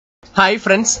Hi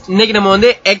friends, இன்னைக்கு நம்ம வந்து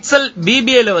Excel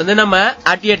VBA ல வந்து நம்ம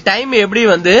at a time எப்படி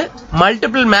வந்து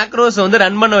multiple macros வந்து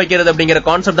ரன் பண்ண வைக்கிறது அப்படிங்கற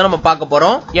கான்செப்ட் தான் நம்ம பார்க்க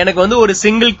போறோம். எனக்கு வந்து ஒரு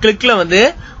சிங்கிள் கிளிக்ல வந்து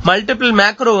multiple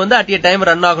macro வந்து at a time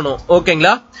ரன் ஆகணும்.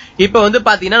 ஓகேங்களா? இப்போ வந்து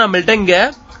பாத்தீங்கன்னா நம்மள்ட்ட இங்க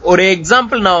ஒரு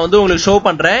எக்ஸாம்பிள் நான் வந்து உங்களுக்கு ஷோ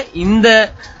பண்றேன். இந்த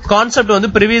கான்செப்ட்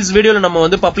வந்து previous வீடியோல நம்ம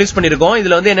வந்து பப்ளிஷ் பண்ணிருக்கோம்.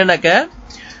 இதுல வந்து என்னன்னாக்க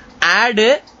add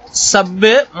sub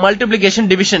multiplication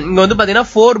division இங்க வந்து பாத்தீங்கன்னா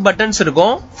 4 buttons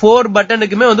இருக்கும் 4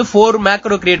 பட்டனுக்குமே வந்து 4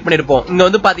 மேக்ரோ கிரியேட் பண்ணிருப்போம் இங்க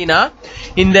வந்து பாத்தீங்கன்னா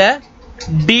இந்த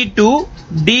D2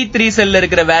 D3 செல்ல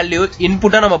இருக்கிற வேல்யூ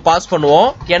இன்புட்டா நம்ம பாஸ் பண்ணுவோம்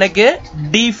எனக்கு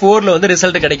D4 ல வந்து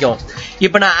ரிசல்ட் கிடைக்கும்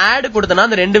இப்போ நான் ஆட் கொடுத்தனா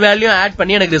அந்த ரெண்டு வேல்யூ ஆட்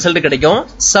பண்ணி எனக்கு ரிசல்ட் கிடைக்கும்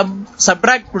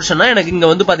சப்ட்ராக்ட் கொடுத்தனா எனக்கு இங்க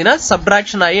வந்து பாத்தீங்கன்னா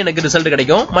சப்ட்ராக்ஷன் ஆகி எனக்கு ரிசல்ட்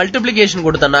கிடைக்கும் மல்டிப்ளிகேஷன்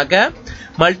கொடுத்தனாக்க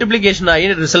மல்டிப்ளிகேஷன் ஆகி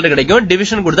ரிசல்ட் கிடைக்கும்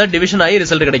டிவிஷன் கொடுத்தா டிவிஷன் ஆகி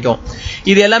ரிசல்ட் கிடைக்கும்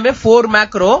இது எல்லாமே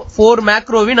 4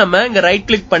 மேக்ரோவை நம்ம இங்க ரைட்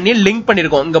கிளிக் பண்ணி லிங்க்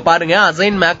பண்ணிருக்கோம் இங்க பாருங்க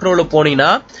அசைன் மேக்ரோல போனீங்கன்னா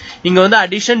இங்க வந்து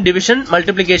அடிஷன் டிவிஷன்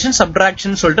மல்டிப்ளிகேஷன்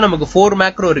சப்ட்ராக்ஷன் சொல்லிட்டு நமக்கு 4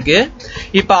 மேக்ரோ இருக்கு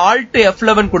இப்ப Alt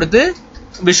F11 கொடுத்து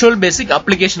Visual Basic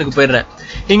அப்ளிகேஷனுக்கு போயிடுறேன்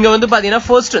இங்க வந்து பாத்தீங்கன்னா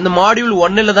ஃபர்ஸ்ட் இந்த மாடியூல்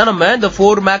 1 ல தான் நம்ம இந்த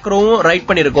 4 மேக்ரோவும் ரைட்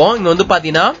பண்ணிருக்கோம் இங்க வந்து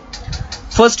பாத்தீங்கன்னா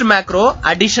ஃபர்ஸ்ட் மேக்ரோ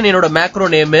அடிஷன் என்னோட மேக்ரோ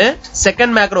நேம்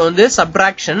செகண்ட் மேக்ரோ வந்து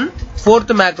subtraction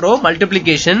fourth macro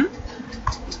multiplication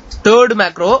third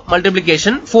macro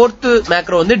multiplication fourth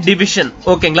macro வந்து டிவிஷன்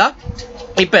ஓகேங்களா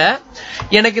இப்ப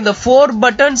எனக்கு இந்த 4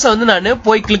 பட்டன்ஸ் வந்து நான்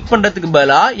போய் கிளிக் பண்றதுக்கு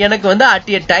பதிலா எனக்கு வந்து at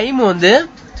a time வந்து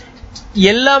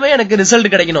எல்லாமே எனக்கு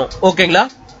ரிசல்ட் கிடைக்கணும் ஓகேங்களா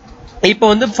இப்போ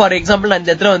வந்து ஃபார் எக்ஸாம்பிள் நான்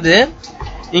இந்த இடத்துல வந்து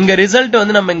இங்க ரிசல்ட்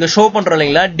வந்து நம்ம இங்க ஷோ பண்றோம்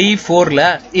இல்லைங்களா D4 ல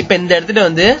இப்போ இந்த இடத்துல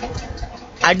வந்து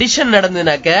addition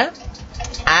நடந்துனாக்க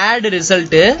add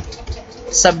result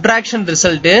subtraction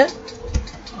result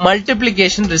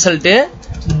multiplication result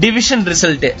division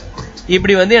result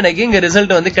இப்படி வந்து எனக்கு இங்க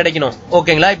ரிசல்ட் வந்து கிடைக்கணும்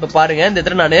ஓகேங்களா இப்ப பாருங்க இந்த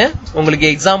இடத்துல நான் உங்களுக்கு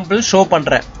எக்ஸாம்பிள் ஷோ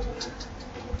பண்றேன்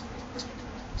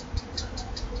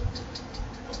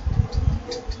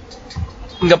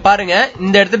இங்க பாருங்க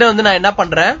இந்த இடத்துல வந்து நான் என்ன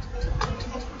பண்றேன்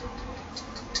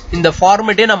இந்த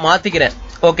ஃபார்மேட்டே நான் மாத்திக்கிறேன்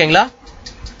ஓகேங்களா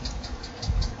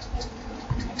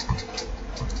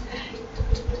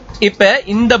இப்ப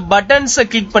இந்த பட்டன்ஸ்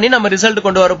கிளிக் பண்ணி நம்ம ரிசல்ட்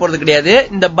கொண்டு வர போறது கிடையாது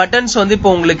இந்த பட்டன்ஸ் வந்து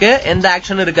இப்போ உங்களுக்கு எந்த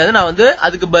ஆக்ஷனும் இருக்காது நான் வந்து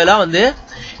அதுக்கு பதிலா வந்து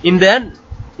இந்த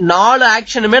 4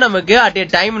 ஆக்ஷனுமே நமக்கு at a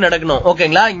time நடக்கணும்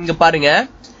ஓகேங்களா இங்க பாருங்க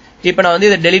இப்ப நான்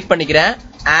வந்து இதை டெலீட் பண்ணிக்கிறேன்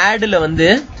ஆட்ல வந்து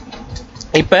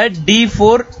இப்ப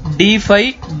D4 D5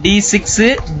 D6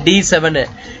 D7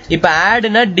 இப்ப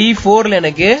ஆட்னா D4 ல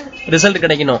எனக்கு ரிசல்ட்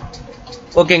கிடைக்கணும்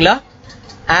ஓகேங்களா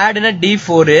ஆட்னா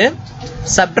D4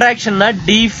 சப்ட்ராக்ஷன்னா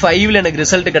D5 ல எனக்கு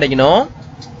ரிசல்ட் கிடைக்கணும்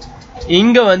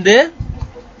இங்க வந்து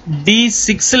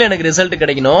D6 ல எனக்கு ரிசல்ட்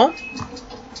கிடைக்கணும்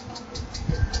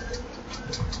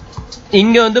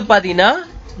இங்க வந்து பாத்தீங்கன்னா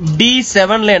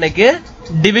D7 ல எனக்கு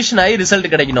டிவிஷன் ஆகி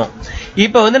ரிசல்ட் கிடைக்கணும்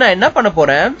இப்ப வந்து நான் என்ன பண்ண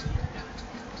போறேன்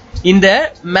இந்த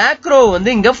மேக்ரோ வந்து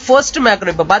இங்க ஃபர்ஸ்ட்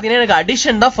மேக்ரோ இப்ப பாத்தீங்கன்னா எனக்கு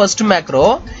அடிஷன் தான் ஃபர்ஸ்ட் மேக்ரோ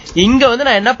இங்க வந்து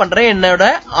நான் என்ன பண்றேன் என்னோட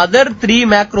அதர் 3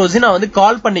 மேக்ரோஸ் நான் வந்து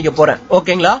கால் பண்ணிக்க போறேன்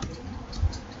ஓகேங்களா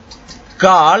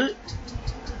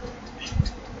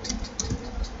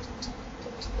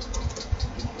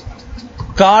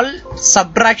கால்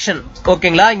சப்ட்ராக்ஷன்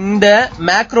ஓகேங்களா இந்த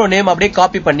மேக்ரோ நேம் அப்படியே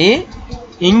காப்பி பண்ணி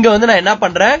இங்க வந்து நான் என்ன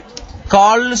பண்றேன்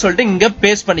கால்னு சொல்லிட்டு இங்க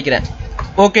பேஸ்ட் பண்ணிக்கிறேன்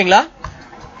ஓகேங்களா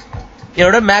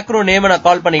என்னோட மேக்ரோ நேம் நான்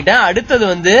கால் பண்ணிட்டேன் அடுத்தது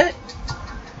வந்து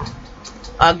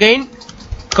அகைன்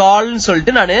கால்னு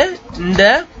சொல்லிட்டு நான் இந்த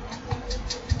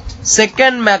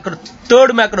செகண்ட் மேக்ரோ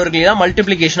தேர்ட் மேக்ரோ இருக்கு இல்லையா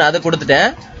மல்டிப்ளிகேஷன் அதை கொடுத்துட்டேன்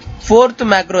ஃபோர்த்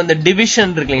மேக்ரோ இந்த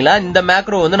டிவிஷன் இருக்கு இல்லைங்களா இந்த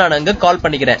மேக்ரோ வந்து நான் அங்க கால்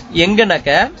பண்ணிக்கிறேன்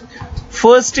எங்கனாக்க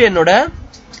ஃபர்ஸ்ட் என்னோட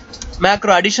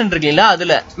மேக்ரோ அடிஷன் இருக்கு இல்லையா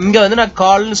அதுல இங்க வந்து நான்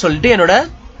கால்னு சொல்லிட்டு என்னோட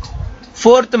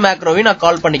ஃபோர்த் மேக்ரோவை நான்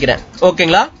கால் பண்ணிக்கிறேன்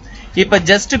ஓகேங்களா இப்ப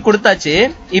ஜஸ்ட் கொடுத்தாச்சு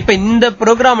இப்ப இந்த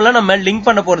ப்ரோக்ராம்ல நம்ம லிங்க்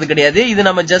பண்ண போறது கிடையாது இது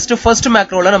நம்ம ஜஸ்ட் ஃபர்ஸ்ட்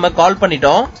மேக்ரோல நம்ம கால்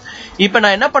பண்ணிட்டோம் இப்ப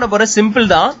நான் என்ன பண்ண போறேன் சிம்பிள்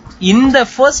தான் இந்த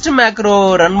ஃபர்ஸ்ட் மேக்ரோ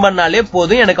ரன் பண்ணாலே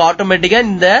போதும் எனக்கு ஆட்டோமேட்டிக்கா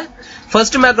இந்த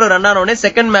ஃபர்ஸ்ட் மேக்ரோ ரன் ஆன உடனே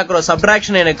செகண்ட் மேக்ரோ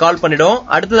சப்ட்ராக்ஷன் எனக்கு கால் பண்ணிடும்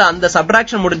அடுத்தது அந்த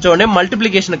சப்ட்ராக்ஷன் முடிஞ்ச உடனே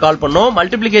மல்டிப்ளிகேஷன் கால் பண்ணும்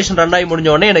மல்டிப்ளிகேஷன் ரன் ஆகி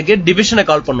முடிஞ்ச உடனே எனக்கு டிவிஷனை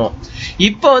கால் பண்ணும்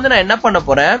இப்போ வந்து நான் என்ன பண்ண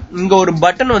போறேன் இங்க ஒரு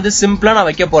பட்டன் வந்து சிம்பிளா நான்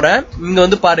வைக்க போறேன் இங்க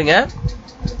வந்து பாருங்க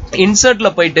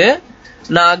இன்சர்ட்ல போயிட்டு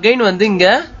நான் அகைன் வந்து இங்க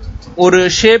ஒரு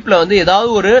ஷேப்ல வந்து ஏதாவது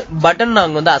ஒரு பட்டன்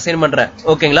நான் வந்து அசைன் பண்றேன்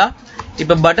ஓகேங்களா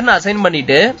இப்ப பட்டன் அசைன்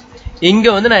பண்ணிட்டு இங்க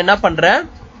வந்து நான் என்ன பண்றேன்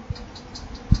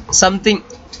சம்திங்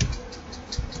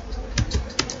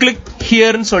கிளிக்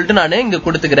ஹியர்னு சொல்லிட்டு நான் இங்க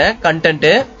கொடுத்துக்கிறேன் கண்டென்ட்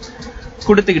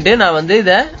கொடுத்துக்கிட்டு நான் வந்து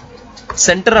இத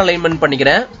சென்டர் அலைன்மெண்ட்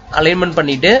பண்ணிக்கிறேன் அலைன்மெண்ட்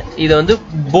பண்ணிட்டு இத வந்து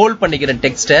போல்ட் பண்ணிக்கிறேன்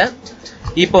டெக்ஸ்ட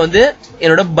இப்போ வந்து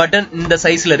என்னோட பட்டன் இந்த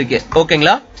சைஸ்ல இருக்கு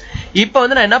ஓகேங்களா இப்போ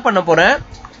வந்து நான் என்ன பண்ண போறேன்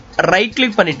ரைட்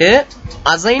கிளிக் பண்ணிட்டு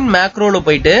அசைன் மேக்ரோல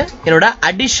போயிட்டு என்னோட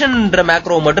அடிஷன்ன்ற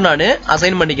மேக்ரோவை மட்டும் நான்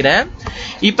அசைன் பண்ணிக்கிறேன்.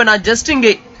 இப்ப நான் ஜஸ்ட்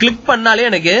இங்க கிளிக் பண்ணாலே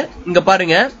எனக்கு இங்க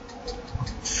பாருங்க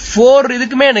 4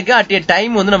 இதுக்குமே எனக்கு அட் எ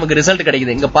டைம் வந்து நமக்கு ரிசல்ட்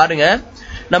கிடைக்குது. இங்க பாருங்க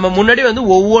நம்ம முன்னாடி வந்து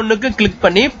ஒவ்வொன்றுக்கும் கிளிக்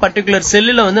பண்ணி பர்டிகுலர்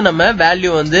செல்லுல வந்து நம்ம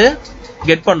வேல்யூ வந்து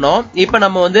கெட் பண்ணோம். இப்ப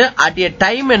நம்ம வந்து அட் எ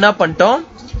டைம் என்ன பண்ணிட்டோம்,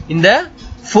 இந்த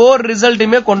 4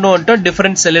 ரிசல்ட்டுமே கொண்டு வந்துட்டோம்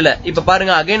டிஃபரெண்ட் செல்லுல. இப்ப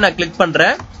பாருங்க அகைன் நான் கிளிக்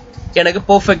பண்றேன், எனக்கு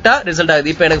பெர்ஃபெக்ட்டா ரிசல்ட் ஆகுது.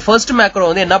 இப்போ எனக்கு ஃபர்ஸ்ட் மேக்ரோ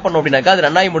வந்து என்ன பண்ணும் அப்படின்னாக்கா அது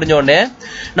ரன் ஆகி முடிஞ்ச உடனே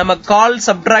நம்ம கால்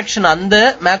சப்ட்ராக்ஷன் அந்த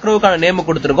மேக்ரோவுக்கான நேம்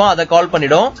கொடுத்துருக்கோம் அதை கால்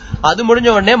பண்ணிடும். அது முடிஞ்ச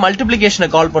உடனே மல்டிபிளிகேஷனை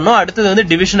கால் பண்ணும், அடுத்தது வந்து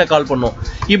டிவிஷனை கால் பண்ணும்.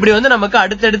 இப்படி வந்து நமக்கு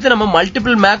அடுத்தடுத்து நம்ம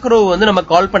மல்டிபிள் மேக்ரோ வந்து நம்ம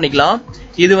கால் பண்ணிக்கலாம்.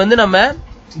 இது வந்து நம்ம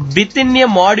வித்தின் எ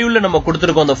மாடியூல்ல நம்ம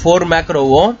கொடுத்துருக்கோம் அந்த 4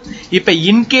 மேக்ரோவும். இப்ப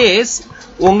இன்கேஸ்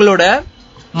உங்களோட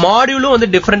மாடியூலும் வந்து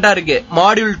டிஃபரெண்டா இருக்கு,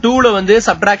 மாடியூல் 2ல வந்து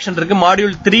சப்ட்ராக்ஷன் இருக்கு,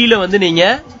 மாடியூல் 3ல வந்து நீங்க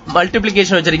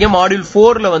மல்டிபிளிகேஷன் வச்சிருக்கீங்க, மாடியூல்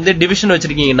 4ல வந்து டிவிஷன்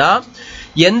வச்சிருக்கீங்கன்னா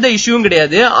எந்த இஷ்யூவும்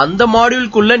கிடையாது. அந்த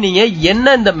மாடியூலுக்குள்ள நீங்க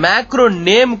என்ன இந்த மேக்ரோ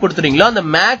நேம் கொடுத்துறீங்களோ அந்த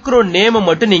மேக்ரோ நேம்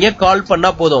மட்டும் நீங்க கால்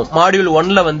பண்ணா போதும். மாடியூல்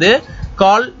 1ல வந்து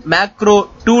கால் மேக்ரோ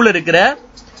 2ல இருக்கிற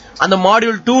அந்த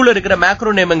மாடியூல் 2ல இருக்கிற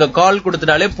மேக்ரோ நேம் இங்க கால்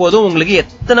கொடுத்துட்டாலே போதும். உங்களுக்கு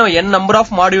எத்தனை n நம்பர்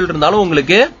ஆஃப் மாடியூல் இருந்தாலும்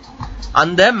உங்களுக்கு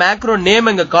அந்த மேக்ரோ நேம்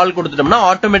இங்க கால் கொடுத்துட்டோம்னா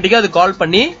ஆட்டோமேட்டிக்கா அது கால்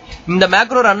பண்ணி இந்த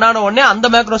மேக்ரோ ரன் ஆன உடனே அந்த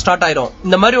மேக்ரோ ஸ்டார்ட் ஆயிரும்.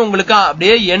 இந்த மாதிரி உங்களுக்கு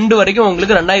அப்படியே எண்ட் வரைக்கும்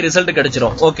உங்களுக்கு ரன் ஆகி ரிசல்ட்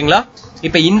கிடைச்சிரும். ஓகேங்களா?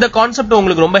 இப்ப இந்த கான்செப்ட்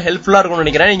உங்களுக்கு ரொம்ப ஹெல்ப்ஃபுல்லா இருக்கும்னு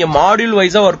நினைக்கிறேன். நீங்க மாடியூல்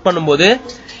வைஸா ஒர்க் பண்ணும்போது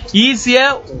ஈஸியா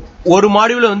ஒரு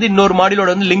மாடியூல வந்து இன்னொரு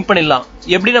மாடியூலோட வந்து லிங்க் பண்ணிடலாம்.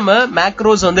 எப்படி நம்ம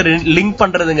மேக்ரோஸ் வந்து லிங்க்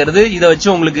பண்றதுங்கிறது இதை வச்சு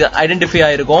உங்களுக்கு ஐடென்டிஃபை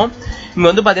ஆயிருக்கும். இங்க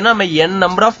வந்து பாத்தீங்கன்னா நம்ம n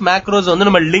நம்பர் ஆஃப் மேக்ரோஸ் வந்து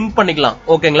நம்ம லிங்க் பண்ணிக்கலாம்.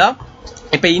 ஓகேங்களா?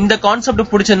 இப்ப இந்த கான்செப்ட்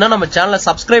பிடிச்சிருந்தா நம்ம சேனலை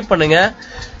சப்ஸ்கிரைப் பண்ணுங்க.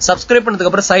 சப்ஸ்கிரைப் பண்ணதுக்கு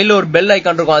அப்புறம் சைடுல ஒரு பெல்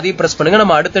ஐகான் இருக்கும், அதையும் பிரஸ் பண்ணுங்க.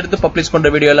 நம்ம அடுத்தடுத்து பப்ளிஷ் பண்ற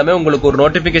வீடியோ எல்லாமே உங்களுக்கு ஒரு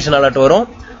நோட்டிபிகேஷன் அலர்ட் வரும்.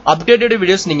 அப்டேட்டட்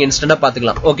வீடியோஸ் நீங்க இன்ஸ்டன்டா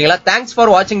பாத்துக்கலாம். ஓகேங்களா? தேங்க்ஸ்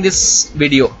ஃபார் வாட்சிங் திஸ்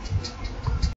வீடியோ.